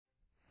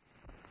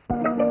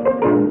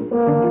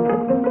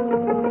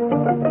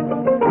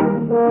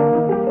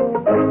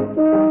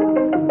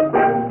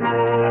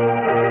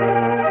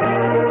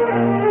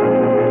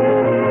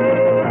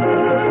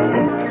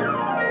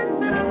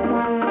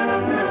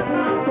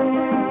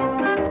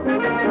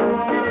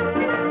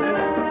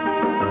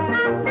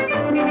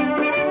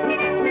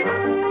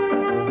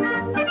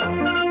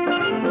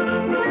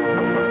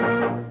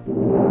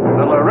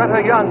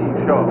Young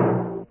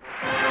Show.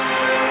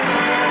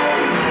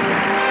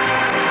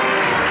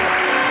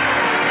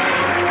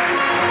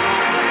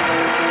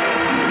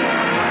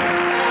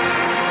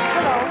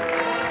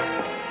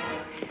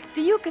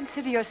 Do you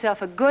consider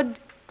yourself a good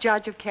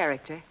judge of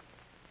character?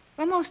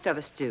 Well, most of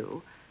us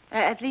do.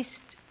 At least,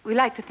 we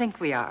like to think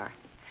we are.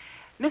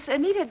 Miss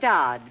Anita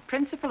Dodd,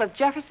 principal of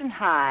Jefferson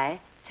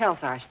High, tells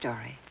our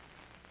story.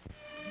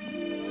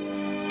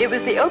 It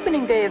was the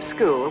opening day of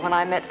school when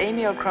I met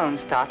Emil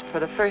Kronsteidt for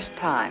the first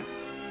time.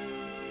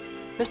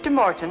 Mr.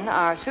 Morton,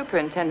 our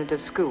superintendent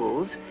of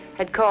schools,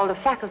 had called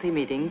a faculty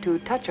meeting to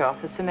touch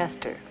off the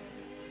semester.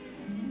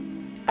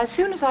 As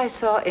soon as I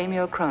saw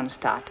Emil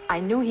Kronsteidt, I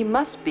knew he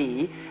must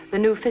be the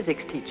new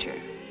physics teacher.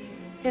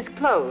 His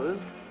clothes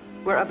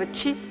were of a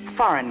cheap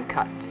foreign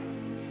cut,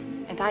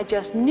 and I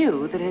just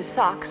knew that his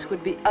socks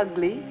would be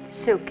ugly,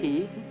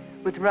 silky,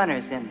 with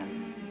runners in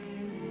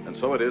them. And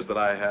so it is that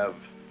I have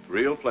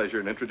real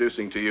pleasure in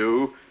introducing to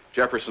you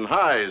Jefferson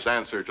High's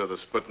answer to the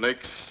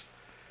Sputniks,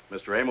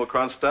 Mr. Emil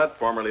Kronsteidt,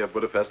 formerly of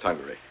Budapest,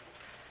 Hungary.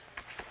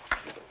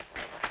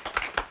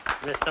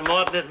 Mr.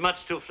 Morton is much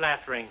too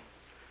flattering.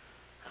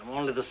 I'm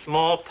only the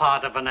small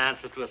part of an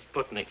answer to a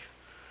Sputnik.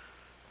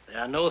 There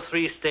are no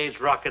 3-stage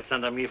rockets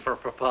under me for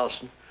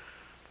propulsion,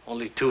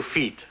 only 2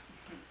 feet,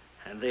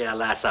 and they,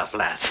 alas, are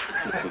flat.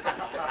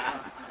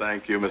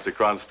 Thank you, Mr.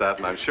 Kronsteidt,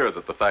 and I'm sure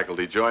that the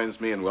faculty joins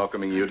me in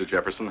welcoming you to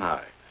Jefferson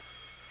High.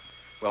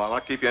 Well, I'll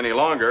not keep you any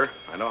longer.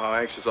 I know how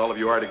anxious all of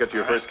you are to get to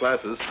your first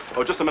classes.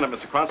 Oh, just a minute,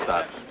 Mr.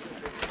 Kronsteidt.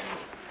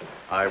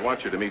 I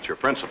want you to meet your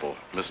principal.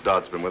 Miss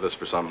Dodd's been with us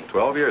for some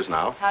 12 years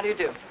now. How do you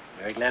do?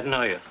 Very glad to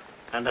know you.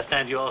 I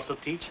understand you also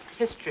teach?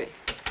 History.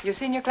 You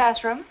seen your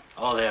classroom?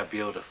 Oh, they're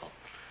beautiful.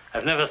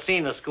 I've never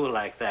seen a school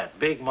like that.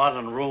 Big,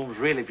 modern rooms,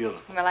 really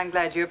beautiful. Well, I'm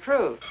glad you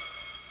approve.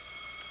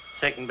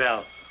 Second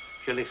bell.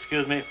 If you'll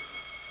excuse me.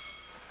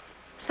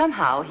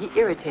 Somehow, he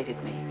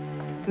irritated me.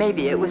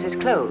 Maybe it was his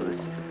clothes,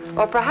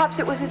 or perhaps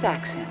it was his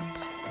accent.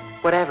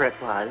 Whatever it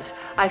was,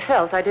 I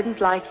felt I didn't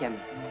like him.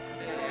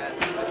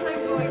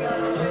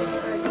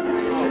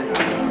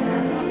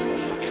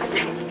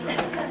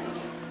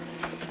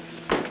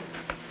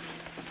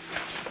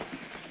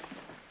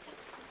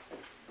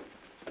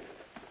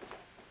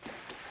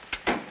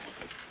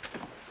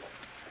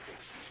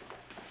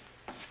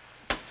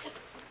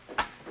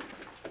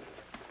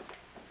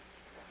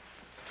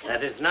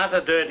 That is not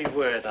a dirty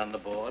word on the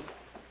board.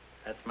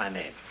 That's my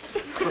name.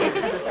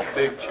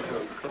 Big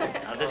joke.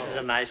 Now, this is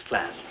a nice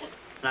class.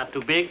 It's not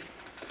too big.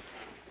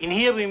 In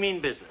here, we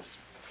mean business.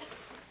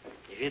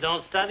 If you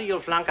don't study,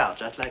 you'll flunk out,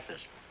 just like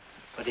this.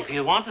 But if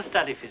you want to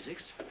study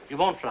physics, you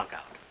won't flunk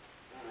out.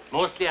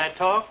 Mostly I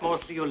talk,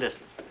 mostly you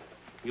listen.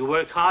 You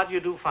work hard, you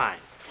do fine.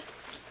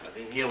 But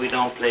in here, we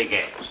don't play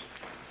games.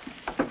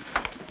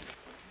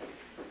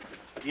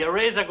 The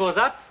eraser goes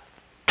up,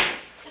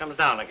 comes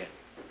down again.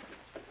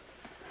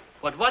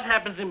 But what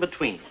happens in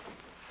between?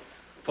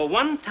 For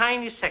one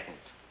tiny second,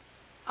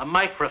 a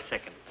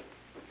microsecond,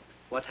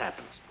 what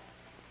happens?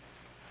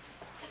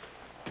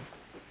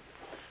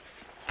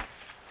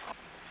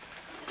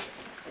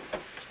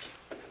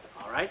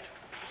 All right.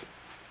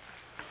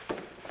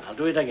 I'll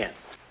do it again.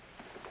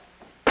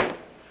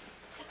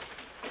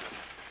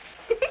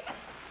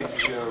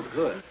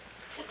 Good.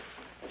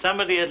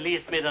 Somebody at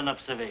least made an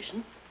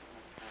observation.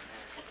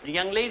 The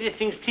young lady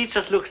thinks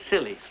teachers look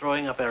silly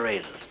throwing up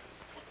erasers.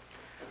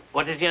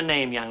 What is your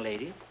name, young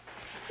lady?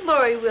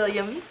 Laurie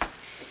Williams.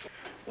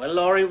 Well,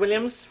 Laurie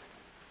Williams,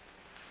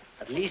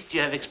 at least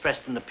you have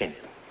expressed an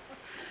opinion.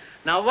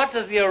 Now, what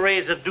does the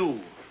eraser do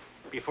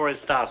before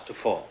it starts to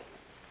fall?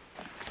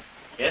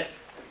 Yes?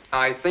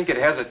 I think it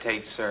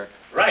hesitates, sir.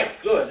 Right,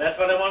 good. That's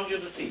what I want you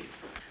to see.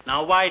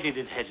 Now, why did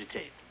it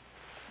hesitate?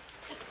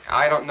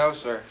 I don't know,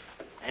 sir.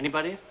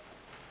 Anybody?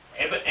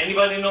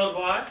 Anybody knows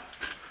why?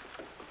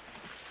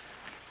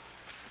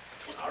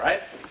 All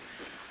right.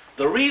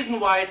 The reason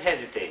why it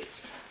hesitates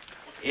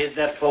is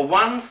that for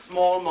one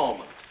small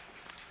moment,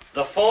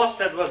 the force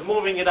that was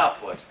moving it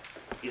upward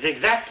is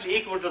exactly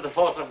equal to the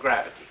force of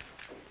gravity.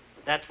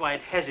 That's why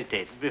it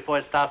hesitates before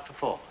it starts to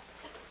fall.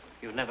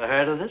 You've never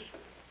heard of this?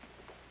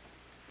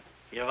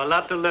 You have a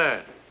lot to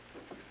learn.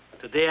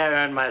 Today I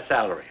earned my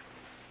salary.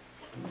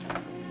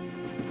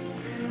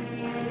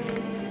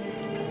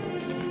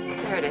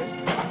 There it is.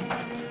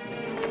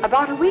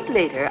 About a week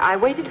later, I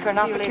waited for an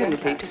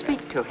opportunity to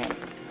speak to him.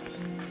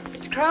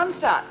 Mr.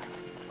 Kronsteidt.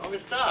 Oh,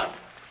 Miss Dodd.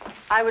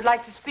 I would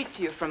like to speak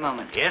to you for a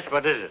moment. Yes,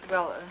 what is it?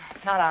 Well,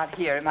 not out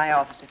here, in my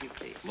office, if you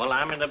please. Well,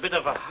 I'm in a bit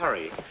of a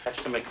hurry. I have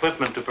some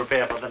equipment to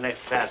prepare for the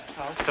next class.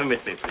 Oh.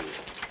 Permit me, please.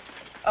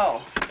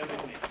 Oh,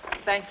 Permit me.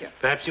 thank you.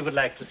 Perhaps you would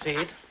like to see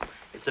it.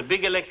 It's a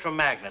big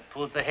electromagnet.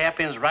 Pulls the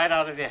hairpins right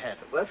out of your head.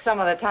 Well, some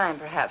other time,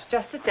 perhaps.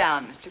 Just sit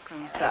down, Mr.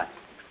 Kronsteidt.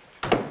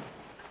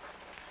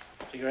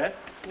 Cigarette?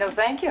 No,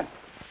 thank you.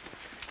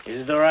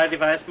 Is it all right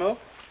if I smoke?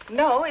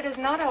 No, it is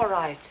not all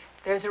right.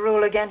 There's a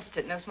rule against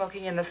it. No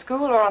smoking in the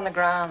school or on the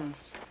grounds.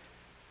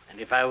 And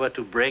if I were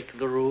to break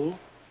the rule,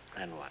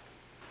 then what?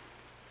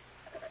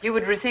 You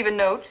would receive a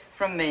note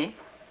from me.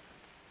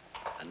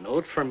 A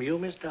note from you,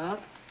 Miss Dodd?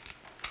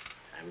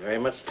 I'm very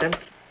much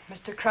tempted.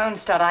 Mr.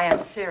 Kronsteidt, I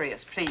am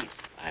serious, please.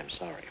 I'm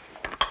sorry.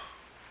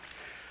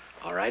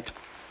 All right.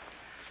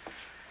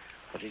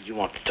 What did you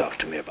want to talk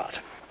to me about?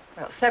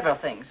 Well, several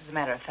things, as a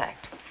matter of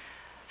fact.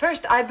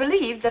 First, I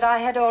believed that I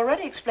had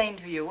already explained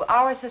to you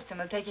our system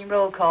of taking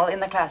roll call in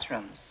the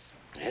classrooms.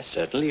 Yes,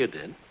 certainly you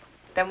did.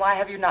 Then why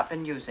have you not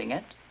been using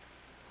it?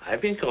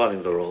 I've been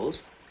calling the rolls.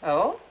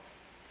 Oh?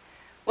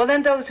 Well,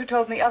 then those who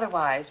told me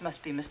otherwise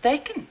must be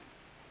mistaken.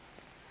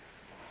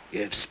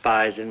 You have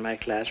spies in my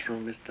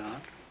classroom, Miss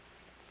Dodd?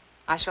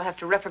 I shall have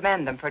to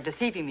reprimand them for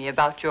deceiving me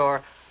about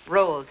your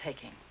roll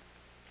taking.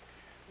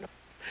 No.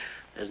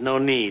 There's no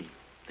need.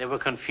 They were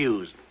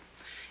confused.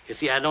 You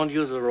see, I don't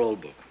use a roll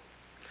book.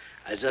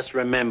 I just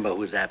remember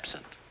who's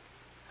absent.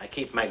 I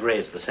keep my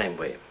grades the same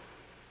way.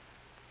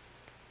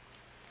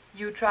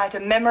 You try to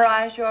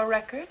memorize your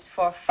records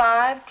for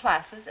 5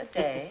 classes a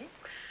day?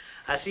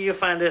 I see you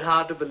find it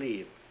hard to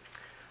believe.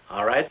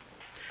 All right.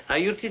 Now,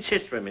 you teach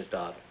history, Miss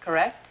Dodd.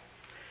 Correct.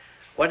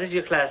 What is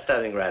your class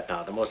studying right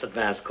now, the most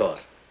advanced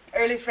course?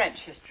 Early French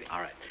history.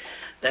 All right.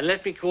 Then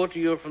let me quote to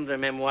you from the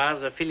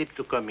memoirs of Philippe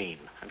de Comines.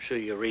 I'm sure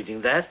you're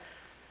reading that.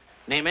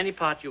 Name any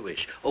part you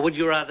wish. Or would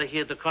you rather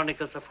hear the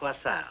Chronicles of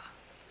Froissart?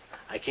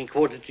 I can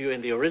quote it to you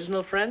in the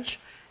original French,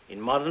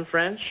 in modern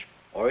French,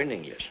 or in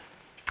English.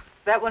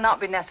 That will not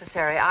be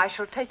necessary. I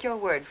shall take your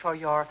word for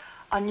your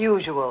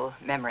unusual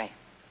memory.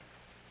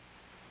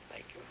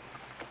 Thank you.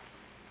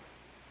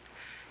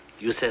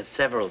 You said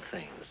several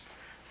things.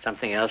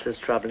 Something else is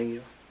troubling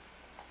you?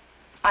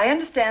 I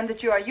understand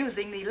that you are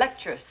using the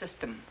lecture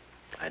system.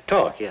 I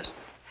talk, yes.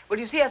 Well,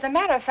 you see, as a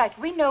matter of fact,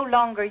 we no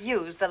longer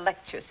use the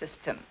lecture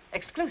system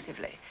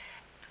exclusively.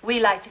 We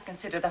like to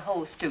consider the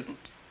whole student.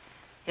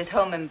 His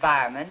home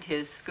environment,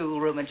 his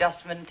schoolroom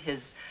adjustment,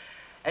 his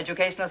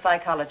educational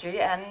psychology,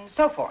 and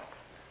so forth.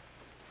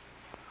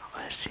 Oh,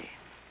 I see.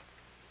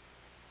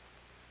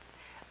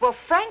 Well,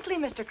 frankly,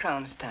 Mr.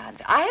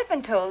 Kronsteidt, I have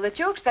been told that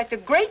you expect a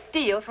great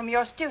deal from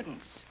your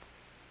students.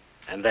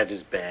 And that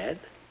is bad?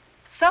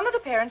 Some of the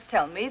parents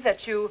tell me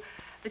that you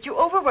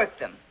overwork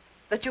them,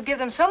 that you give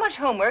them so much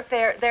homework,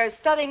 they're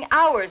studying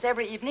hours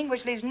every evening,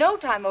 which leaves no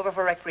time over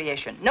for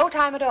recreation, no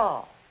time at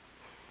all.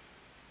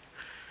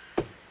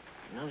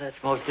 Well, that's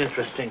most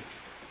interesting.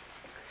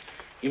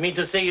 You mean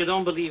to say you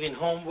don't believe in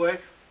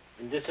homework,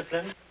 in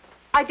discipline?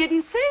 I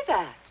didn't say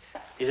that.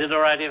 Is it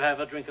all right if I have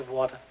a drink of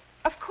water?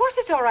 Of course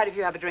it's all right if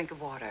you have a drink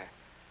of water.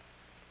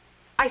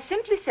 I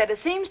simply said it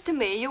seems to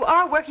me you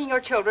are working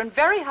your children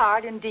very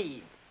hard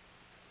indeed.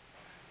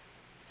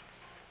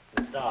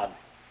 Miss Dodd,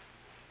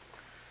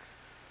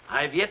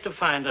 I've yet to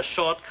find a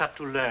shortcut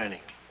to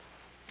learning.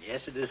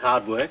 Yes, it is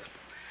hard work,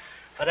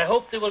 but I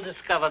hope they will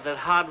discover that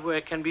hard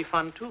work can be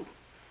fun, too.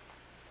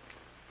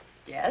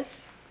 Yes?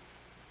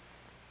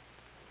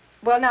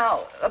 Well,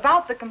 now,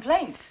 about the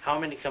complaints. How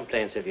many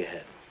complaints have you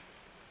had?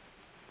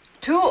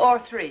 2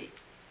 or 3.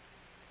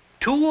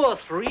 2 or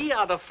 3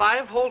 out of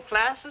 5 whole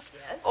classes?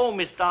 Yes. Oh,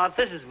 Miss Dodd,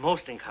 this is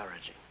most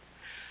encouraging.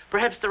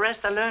 Perhaps the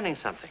rest are learning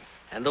something,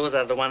 and those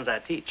are the ones I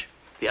teach.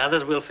 The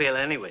others will fail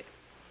anyway.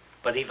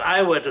 But if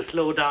I were to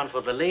slow down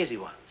for the lazy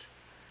ones,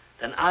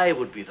 then I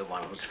would be the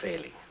one who's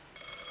failing.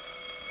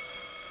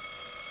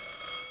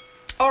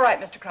 All right,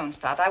 Mr.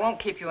 Kronsteidt, I won't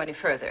keep you any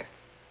further.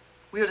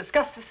 We'll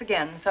discuss this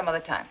again some other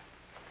time.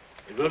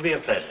 It will be a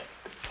pleasure.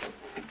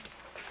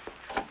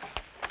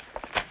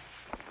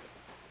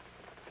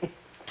 You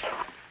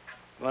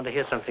want to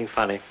hear something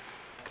funny?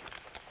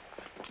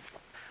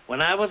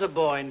 When I was a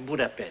boy in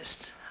Budapest,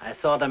 I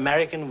thought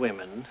American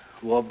women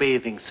wore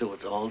bathing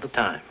suits all the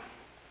time.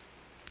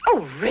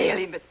 Oh,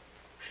 really? But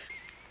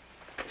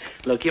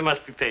look, you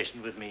must be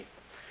patient with me.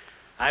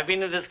 I've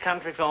been in this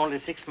country for only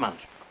 6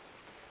 months.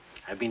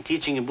 I've been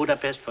teaching in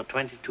Budapest for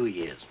 22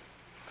 years.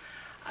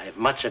 I have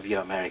much of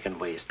your American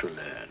ways to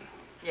learn.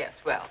 yes,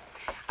 well,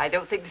 I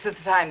don't think this is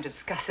the time to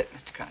discuss it,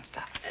 Mr.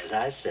 Kronsteidt. As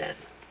I said,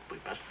 we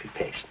must be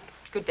patient.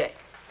 Good day.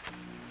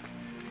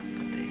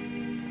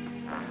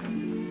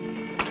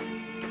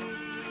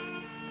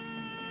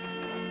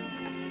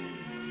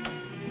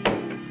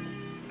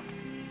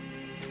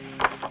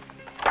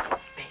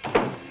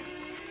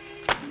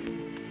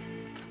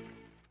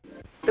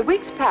 The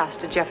weeks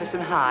passed at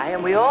Jefferson High,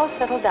 and we all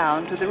settled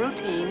down to the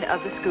routine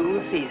of the school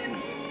season.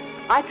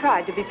 I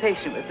tried to be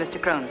patient with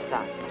Mr.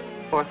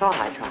 Kronsteidt, or thought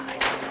I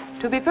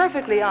tried. To be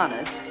perfectly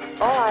honest,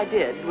 all I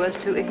did was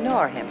to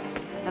ignore him.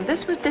 And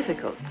this was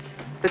difficult,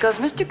 because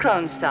Mr.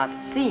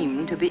 Kronsteidt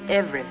seemed to be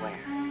everywhere.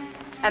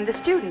 And the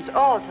students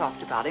all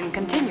talked about him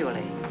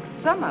continually.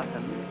 Some of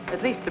them,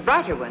 at least the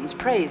brighter ones,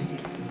 praised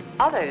him.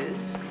 Others,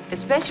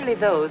 especially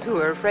those who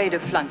were afraid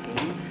of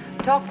flunking,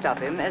 talked of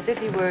him as if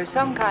he were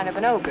some kind of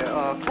an ogre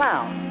or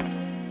clown.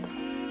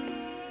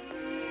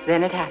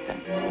 Then it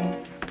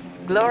happened.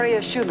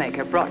 Gloria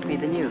Shoemaker brought me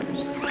the news.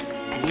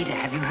 Anita,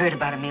 have you heard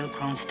about Emil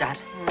Kronsteidt?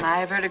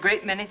 I've heard a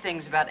great many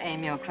things about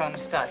Emil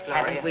Kronsteidt,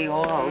 Gloria. Haven't we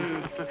all?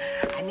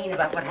 I mean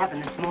about what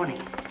happened this morning.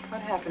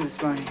 What happened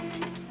this morning?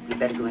 We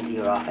better go into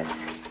your office.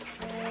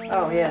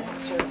 Oh, yes,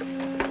 sure.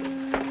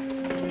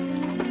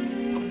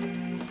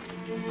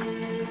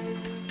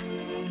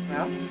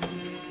 Well?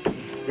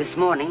 This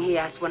morning, he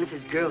asked one of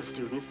his girl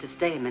students to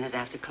stay a minute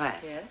after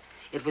class. Yes?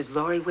 It was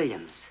Laurie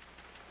Williams.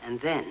 And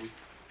then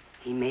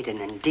he made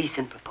an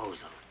indecent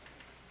proposal.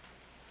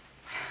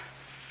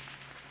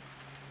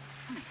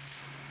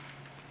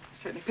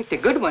 Certainly picked a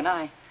good one.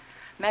 I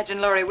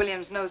imagine Laurie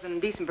Williams knows an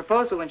indecent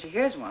proposal when she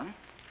hears one.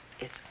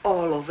 It's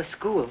all over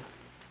school.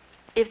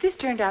 If this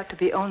turned out to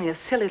be only a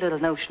silly little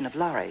notion of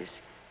Laurie's,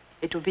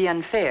 it would be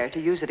unfair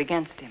to use it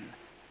against him.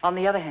 On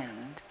the other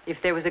hand,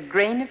 if there was a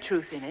grain of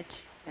truth in it,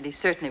 and he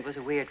certainly was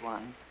a weird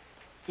one,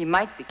 he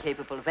might be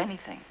capable of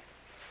anything.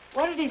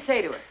 What did he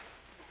say to her?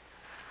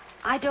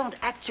 I don't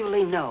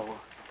actually know.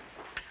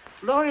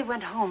 Laurie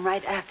went home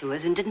right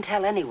afterwards and didn't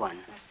tell anyone.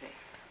 I see.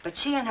 But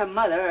she and her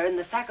mother are in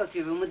the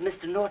faculty room with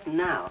Mr. Norton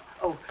now.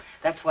 Oh,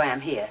 that's why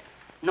I'm here.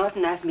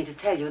 Norton asked me to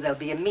tell you there'll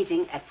be a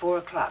meeting at 4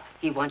 o'clock.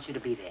 He wants you to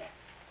be there.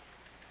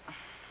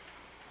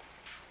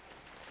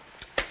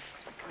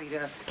 Quite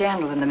a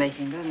scandal in the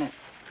making, doesn't it?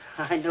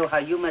 I know how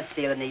you must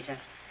feel, Anita.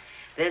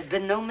 There's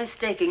been no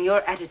mistaking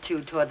your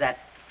attitude toward that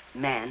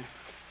man.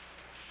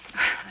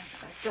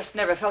 I just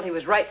never felt he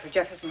was right for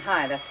Jefferson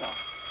High, that's all.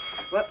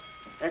 Well,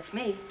 that's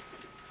me.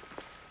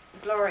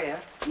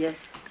 Gloria, Yes.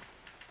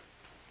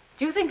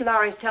 do you think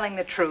Laurie's telling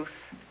the truth?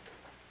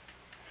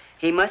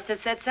 He must have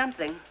said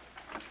something.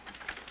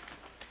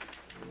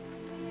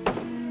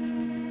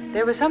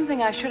 There was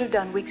something I should have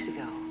done weeks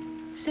ago.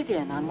 Sit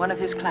in on one of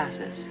his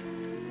classes.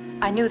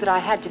 I knew that I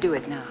had to do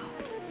it now,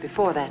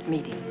 before that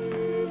meeting.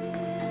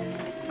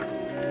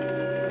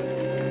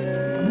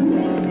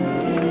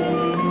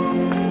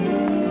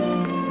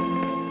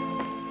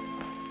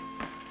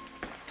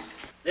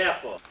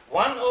 Therefore,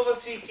 1 over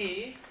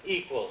CT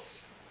equals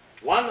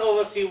 1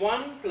 over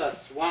C1 plus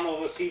 1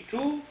 over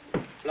C2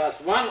 plus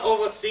 1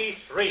 over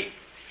C3.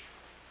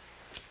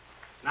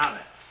 Now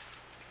then.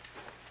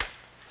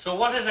 So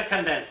what is a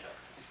condenser?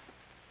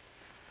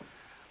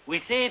 We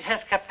say it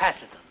has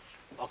capacitance,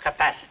 or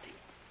capacity.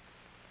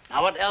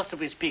 Now what else do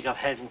we speak of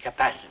having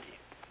capacity?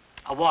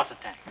 A water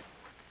tank.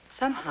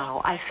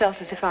 Somehow, I felt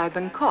as if I had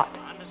been caught,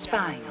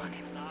 spying on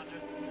him.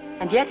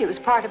 And yet it was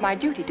part of my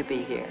duty to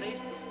be here.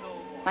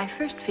 My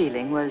first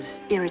feeling was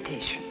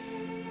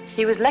irritation.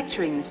 He was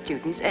lecturing the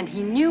students, and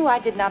he knew I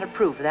did not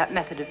approve of that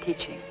method of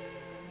teaching.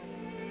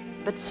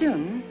 But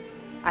soon,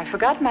 I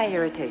forgot my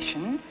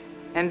irritation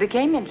and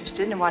became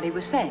interested in what he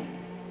was saying.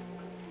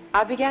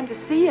 I began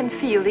to see and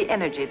feel the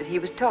energy that he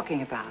was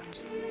talking about.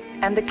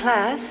 And the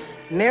class,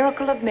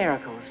 miracle of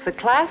miracles, the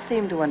class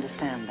seemed to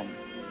understand them.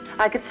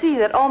 I could see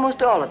that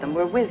almost all of them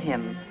were with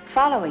him,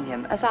 following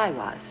him as I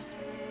was.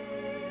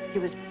 He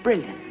was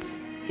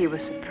brilliant. He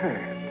was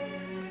superb.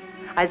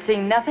 I'd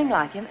seen nothing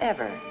like him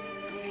ever.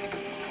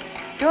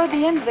 Toward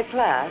the end of the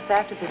class,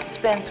 after the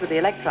suspense with the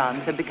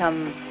electrons had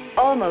become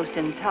almost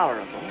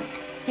intolerable,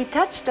 he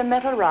touched a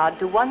metal rod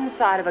to one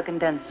side of a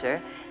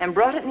condenser and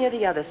brought it near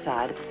the other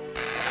side.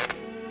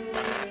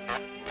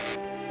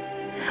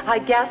 I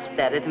gasped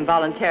at it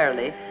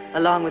involuntarily,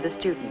 along with the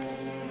students.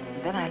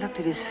 Then I looked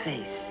at his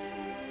face.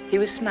 He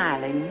was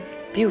smiling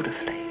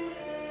beautifully.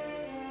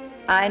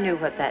 I knew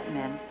what that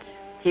meant.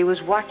 He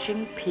was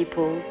watching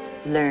people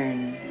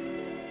learn.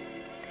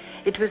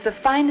 It was the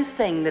finest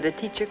thing that a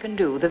teacher can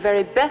do, the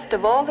very best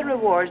of all the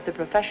rewards the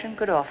profession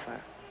could offer.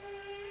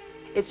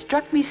 It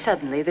struck me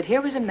suddenly that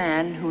here was a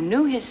man who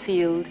knew his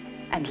field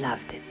and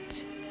loved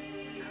it,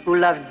 who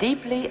loved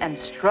deeply and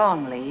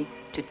strongly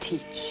to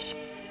teach.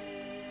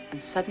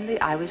 And suddenly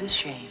I was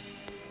ashamed.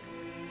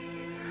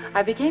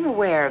 I became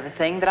aware of a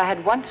thing that I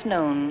had once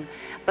known,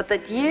 but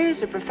that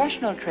years of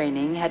professional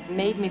training had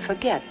made me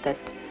forget, that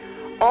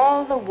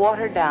all the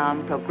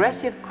watered-down,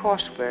 progressive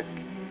coursework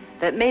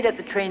that made up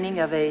the training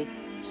of a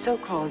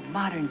so-called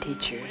modern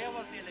teacher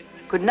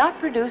could not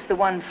produce the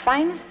one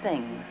finest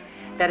thing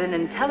that an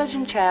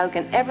intelligent child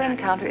can ever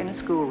encounter in a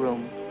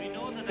schoolroom: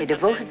 a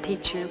devoted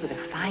teacher with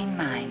a fine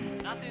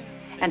mind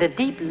and a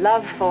deep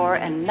love for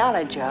and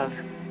knowledge of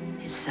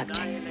his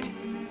subject.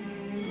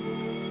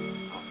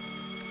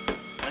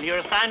 Well, your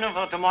assignment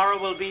for tomorrow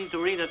will be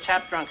to read a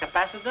chapter on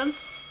capacitance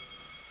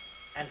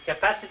and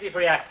capacity for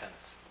reactance.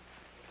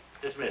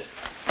 Dismissed.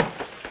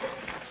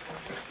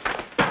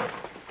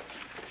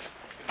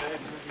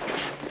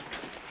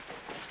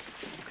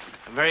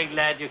 I'm very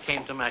glad you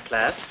came to my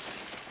class.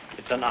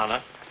 It's an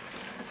honor.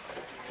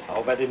 I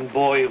hope I didn't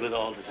bore you with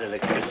all this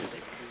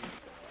electricity.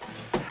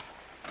 No,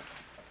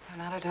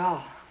 not at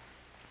all.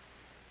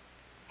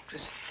 It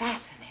was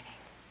fascinating.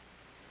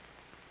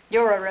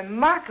 You're a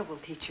remarkable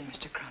teacher,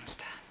 Mr.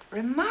 Kronsteidt.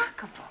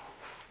 Remarkable.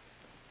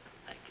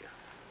 Thank you.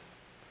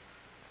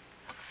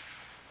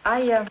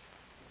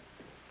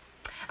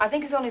 I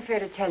think it's only fair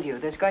to tell you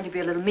there's going to be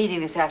a little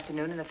meeting this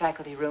afternoon in the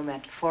faculty room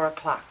at 4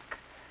 o'clock.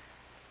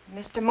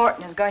 Mr.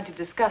 Morton is going to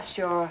discuss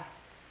your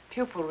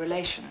pupil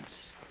relations.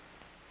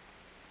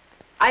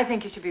 I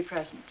think you should be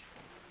present.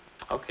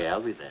 Okay,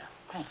 I'll be there.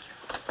 Thank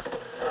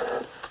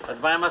you.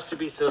 But why must you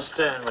be so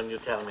stern when you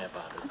tell me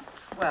about it?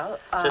 Well,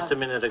 Just a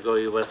minute ago,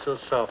 you were so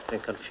soft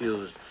and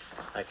confused,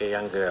 like a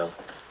young girl.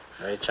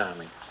 Very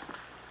charming.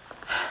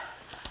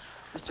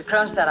 Mr.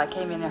 Kronsteidt, I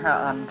came in here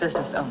on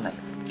business only.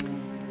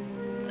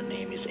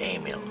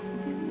 Emil.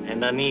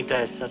 And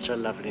Anita is such a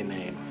lovely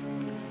name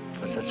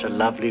for such a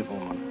lovely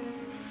woman.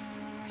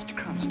 Mr.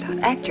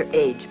 Kronsteidt, act your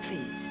age,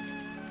 please.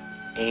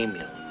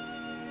 Emil.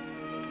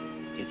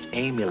 It's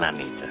Emil,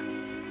 Anita.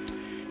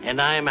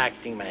 And I'm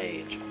acting my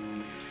age.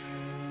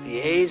 The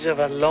age of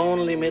a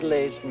lonely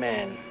middle-aged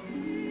man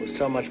who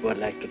so much would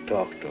like to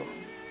talk to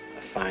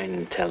a fine,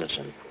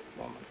 intelligent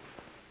woman.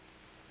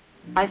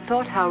 I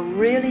thought how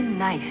really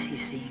nice he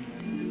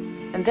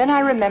seemed. And then I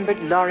remembered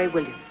Laurie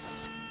Williams.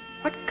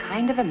 What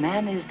kind of a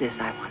man is this,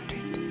 I wondered.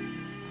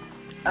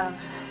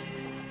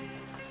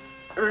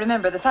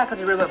 Remember, the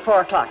faculty room at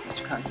 4 o'clock,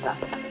 Mr.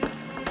 Kronsteidt.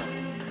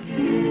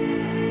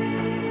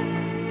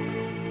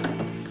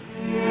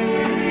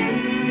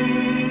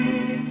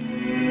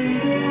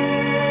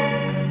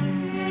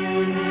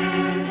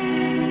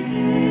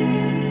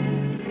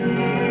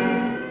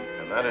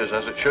 And that is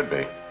as it should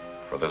be,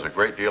 for there's a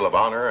great deal of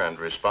honor and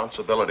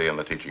responsibility in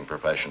the teaching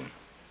profession.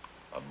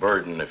 A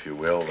burden, if you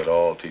will, that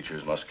all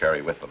teachers must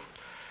carry with them.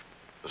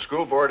 The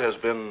school board has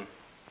been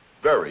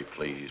very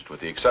pleased with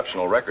the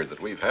exceptional record that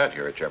we've had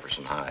here at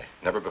Jefferson High.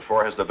 Never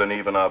before has there been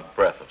even a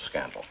breath of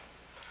scandal.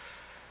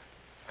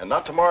 And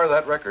not to mar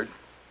that record,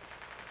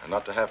 and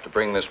not to have to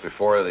bring this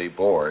before the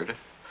board,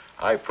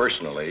 I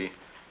personally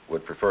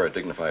would prefer a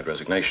dignified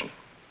resignation.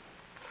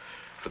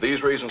 For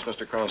these reasons,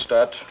 Mr.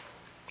 Kronsteidt,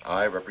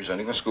 I,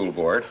 representing the school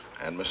board,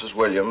 and Mrs.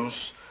 Williams,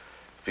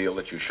 feel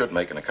that you should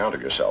make an account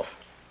of yourself.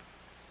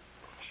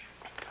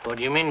 What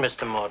do you mean,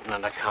 Mr. Morton,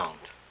 an account?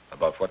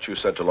 About what you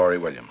said to Laurie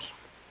Williams.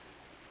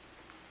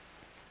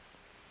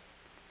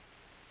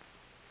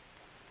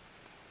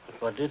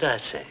 What did I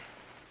say?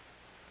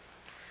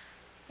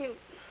 You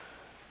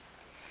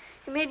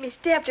made me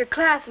stay after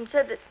class and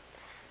said that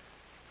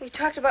we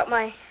talked about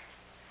my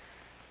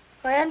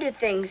under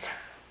things.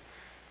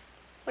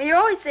 Well, you're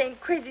always saying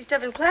crazy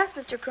stuff in class,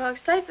 Mr.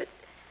 Kronsteidt,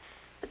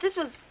 but this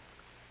was,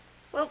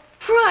 well,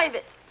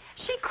 private.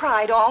 She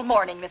cried all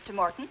morning, Mr.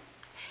 Morton.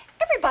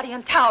 Everybody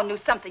in town knew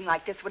something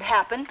like this would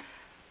happen.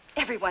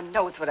 Everyone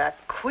knows what a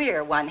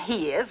queer one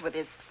he is with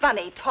his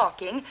funny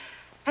talking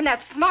and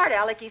that smart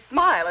alecky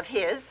smile of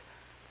his.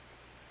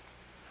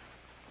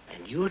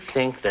 And you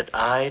think that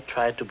I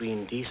tried to be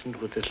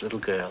indecent with this little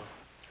girl?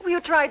 Well, you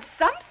tried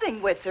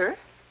something with her.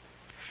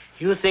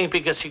 You think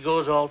because she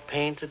goes all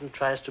painted and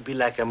tries to be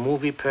like a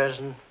movie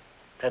person,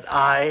 that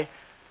I,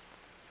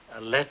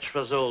 a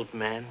lecherous old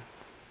man...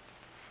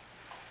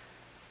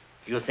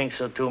 You think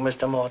so too,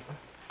 Mr. Morton?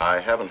 I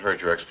haven't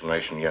heard your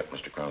explanation yet,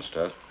 Mr.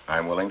 Kronsteidt.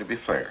 I'm willing to be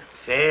fair.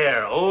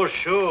 Fair? Oh,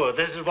 sure.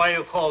 This is why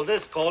you called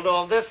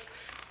all this,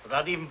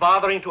 without even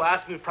bothering to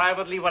ask me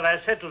privately what I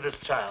said to this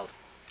child.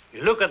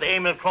 You look at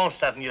Emil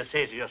Kronsteidt and you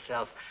say to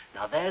yourself,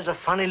 now there's a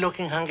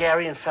funny-looking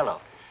Hungarian fellow.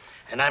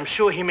 And I'm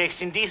sure he makes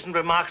indecent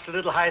remarks to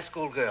little high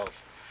school girls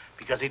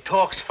because he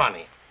talks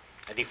funny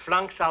and he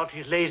flunks out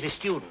his lazy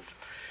students.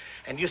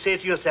 And you say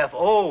to yourself,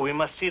 oh, we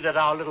must see that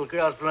our little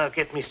girls do not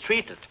get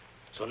mistreated.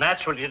 So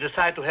naturally you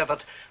decide to have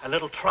a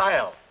little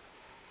trial.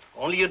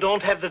 Only you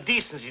don't have the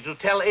decency to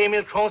tell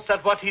Emil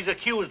Kronsteidt what he's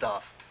accused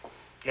of.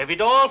 You have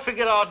it all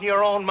figured out in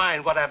your own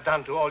mind what I've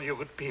done to all you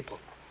good people.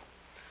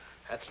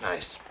 That's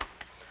nice.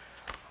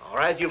 All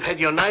right, you've had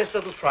your nice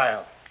little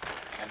trial.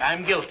 And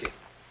I'm guilty.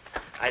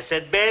 I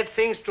said bad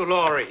things to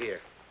Laurie here.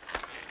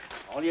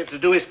 All you have to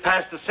do is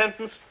pass the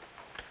sentence,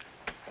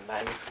 and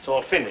then it's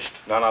all finished.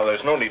 No,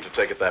 there's no need to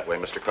take it that way,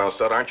 Mr.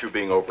 Kronsteidt. Aren't you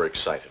being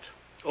overexcited?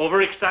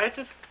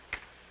 Overexcited?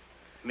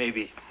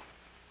 Maybe.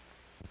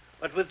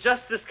 But with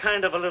just this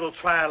kind of a little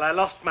trial, I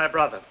lost my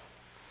brother.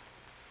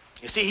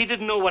 You see, he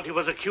didn't know what he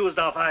was accused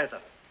of either.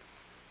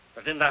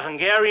 But in the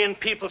Hungarian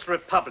People's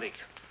Republic,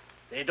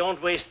 they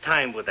don't waste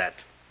time with that.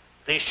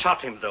 They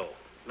shot him, though.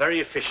 Very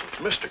efficient.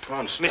 Mr.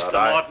 Kronsteidt,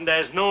 Mr. Morton,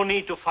 there's no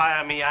need to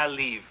fire me. I'll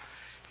leave.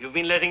 You've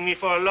been letting me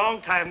for a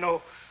long time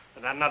know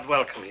that I'm not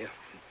welcome here.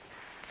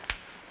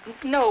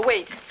 No,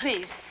 wait,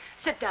 please.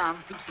 Sit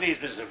down. Please,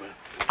 Mrs. Whitman.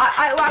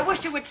 I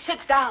wish you would sit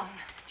down.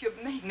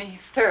 You've made me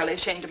thoroughly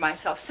ashamed of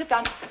myself. Sit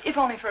down, if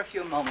only for a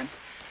few moments.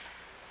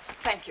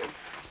 Thank you,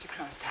 Mr.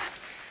 Kronsteidt.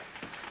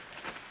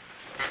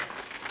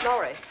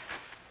 Laurie.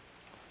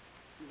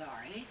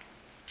 Laurie?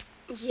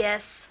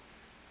 Yes.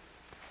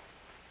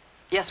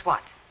 Yes,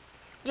 what?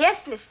 Yes,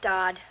 Miss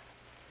Dodd.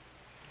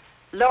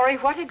 Laurie,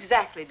 what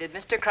exactly did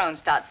Mr.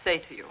 Kronsteidt say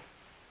to you?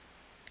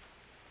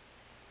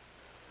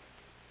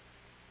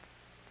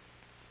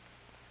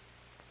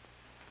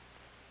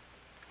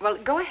 Well,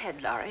 go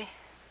ahead, Laurie.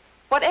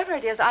 Whatever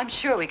it is, I'm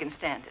sure we can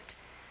stand it.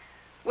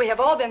 We have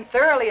all been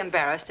thoroughly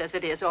embarrassed as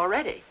it is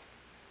already.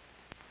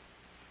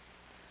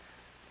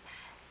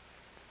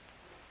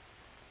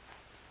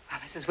 Well,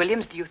 Mrs.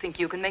 Williams, do you think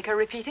you can make her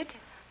repeat it?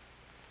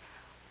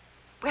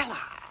 Well,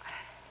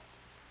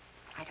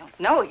 I don't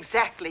know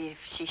exactly if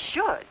she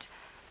should.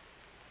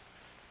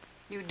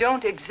 You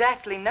don't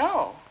exactly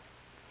know.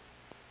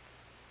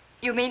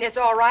 You mean it's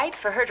all right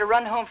for her to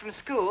run home from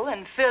school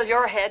and fill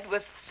your head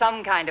with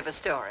some kind of a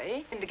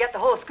story and to get the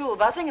whole school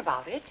buzzing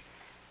about it?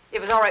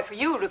 It was all right for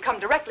you to come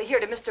directly here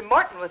to Mr.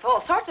 Morton with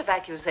all sorts of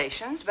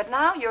accusations, but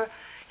now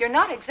you're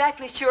not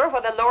exactly sure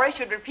whether Laurie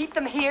should repeat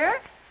them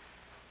here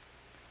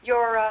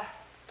You're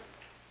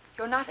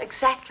not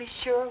exactly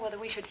sure whether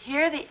we should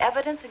hear the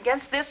evidence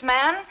against this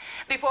man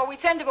before we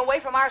send him away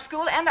from our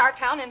school and our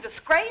town in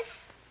disgrace?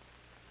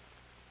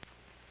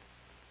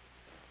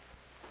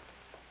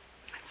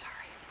 I'm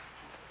sorry.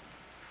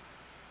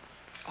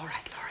 All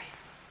right, Laurie.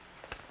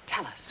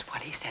 Tell us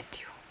what he said to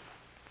you.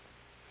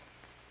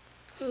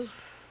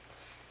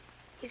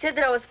 He said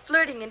that I was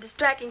flirting and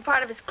distracting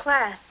part of his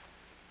class.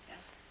 Yes?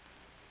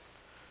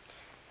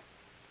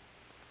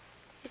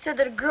 He said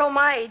that a girl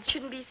my age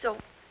shouldn't be so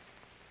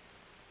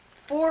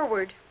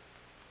forward.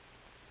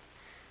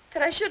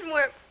 That I shouldn't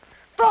wear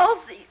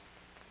falsies.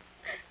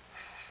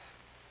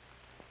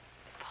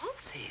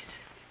 Falsies?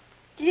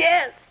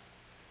 Yes.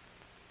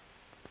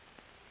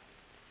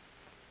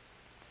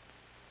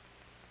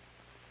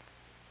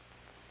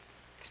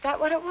 Is that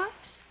what it was?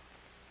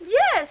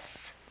 Yes.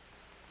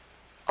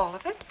 All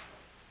of it?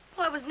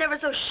 Well, I was never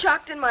so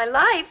shocked in my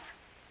life.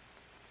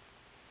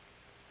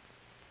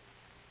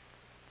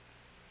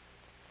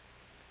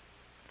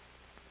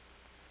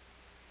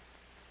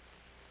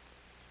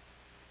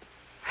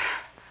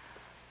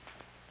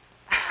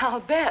 I'll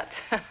bet.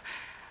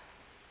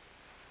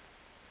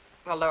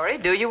 Well, Laurie,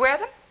 do you wear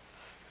them?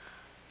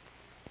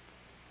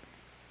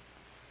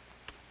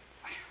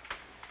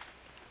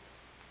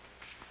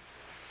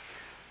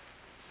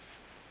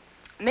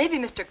 Maybe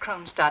Mr.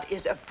 Kronsteidt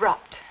is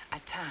abrupt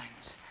at times.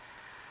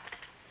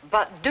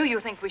 But do you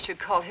think we should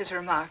call his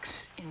remarks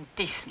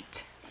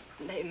indecent?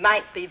 They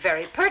might be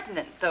very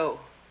pertinent, though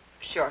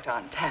short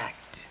on tact.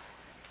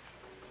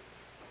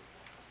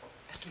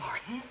 Mr.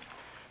 Morton?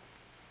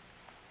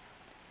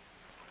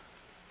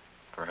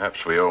 Perhaps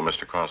we owe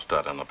Mr.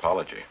 Kronsteidt an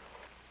apology.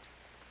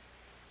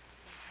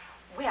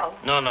 Well...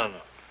 No.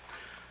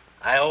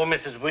 I owe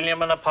Mrs.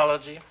 William an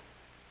apology,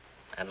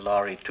 and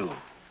Laurie, too.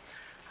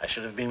 I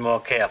should have been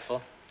more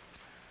careful.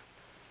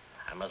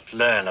 I must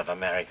learn of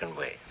American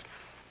ways.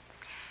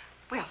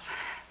 Well,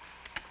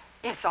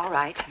 yes, all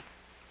right.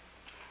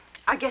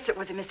 I guess it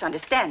was a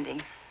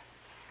misunderstanding.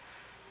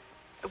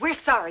 We're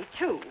sorry,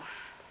 too.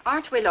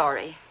 Aren't we,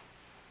 Laurie?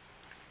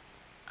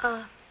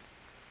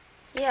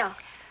 Yeah.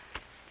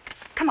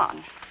 Come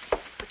on.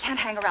 We can't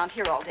hang around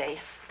here all day.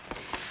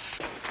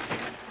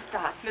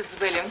 Dot, Mrs.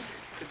 Williams.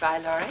 Goodbye,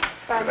 Laurie.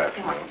 Bye, Good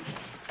Mr. Morton.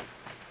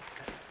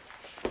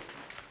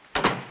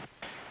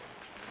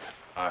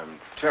 I'm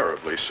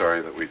terribly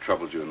sorry that we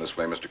troubled you in this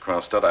way, Mr.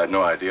 Kronsteidt. I had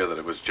no idea that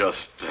it was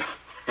just...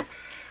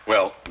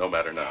 well, no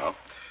matter now.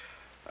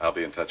 I'll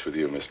be in touch with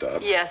you, Miss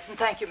Dodd. Yes, and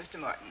thank you, Mr.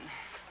 Morton.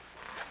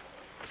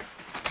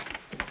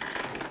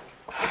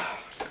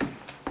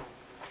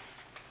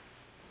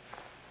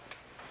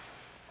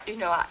 You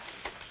know,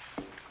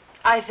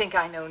 I think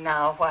I know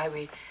now why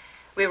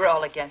we were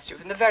all against you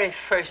from the very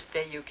first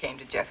day you came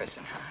to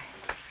Jefferson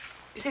High.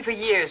 You see, for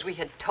years we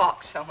had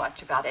talked so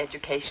much about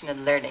education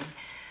and learning.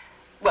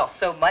 Well,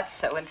 so much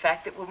so, in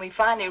fact, that when we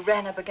finally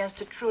ran up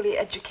against a truly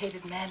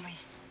educated man,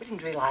 we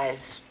didn't realize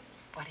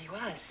what he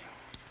was.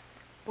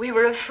 We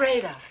were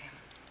afraid of him.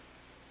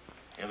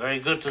 You're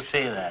very good to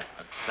say that,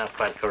 but it's not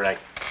quite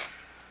correct.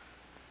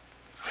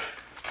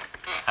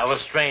 I was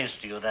strange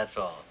to you, that's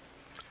all.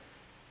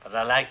 But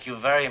I liked you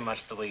very much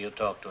the way you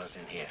talked to us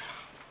in here.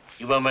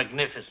 You were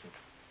magnificent.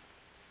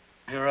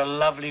 You're a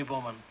lovely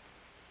woman.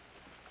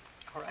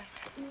 All right.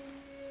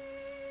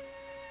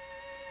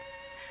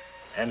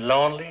 And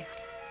lonely?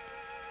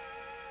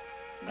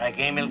 Like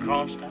Emil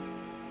Kronsteidt?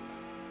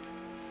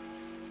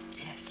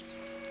 Yes,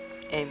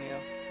 Emil.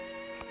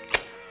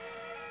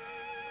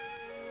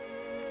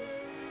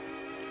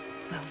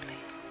 Lonely.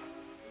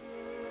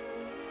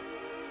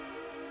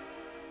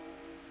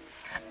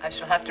 I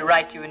shall have to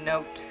write you a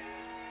note.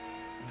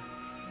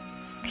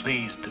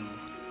 Please do.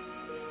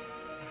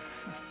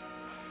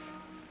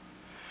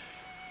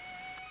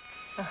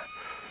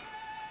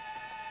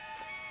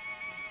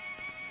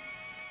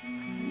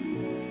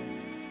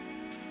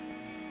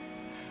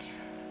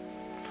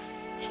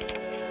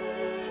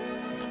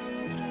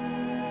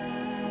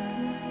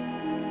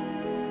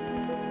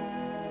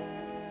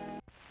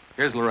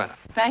 Here's Loretta.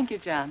 Thank you,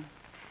 John.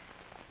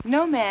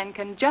 No man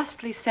can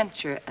justly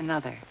censure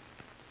another,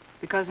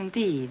 because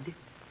indeed,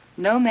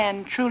 no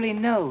man truly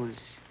knows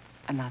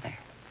another.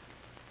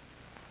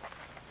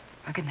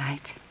 Well, good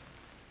night.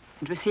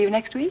 And we'll see you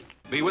next week.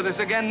 Be with us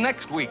again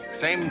next week.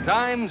 Same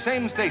time,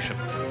 same station.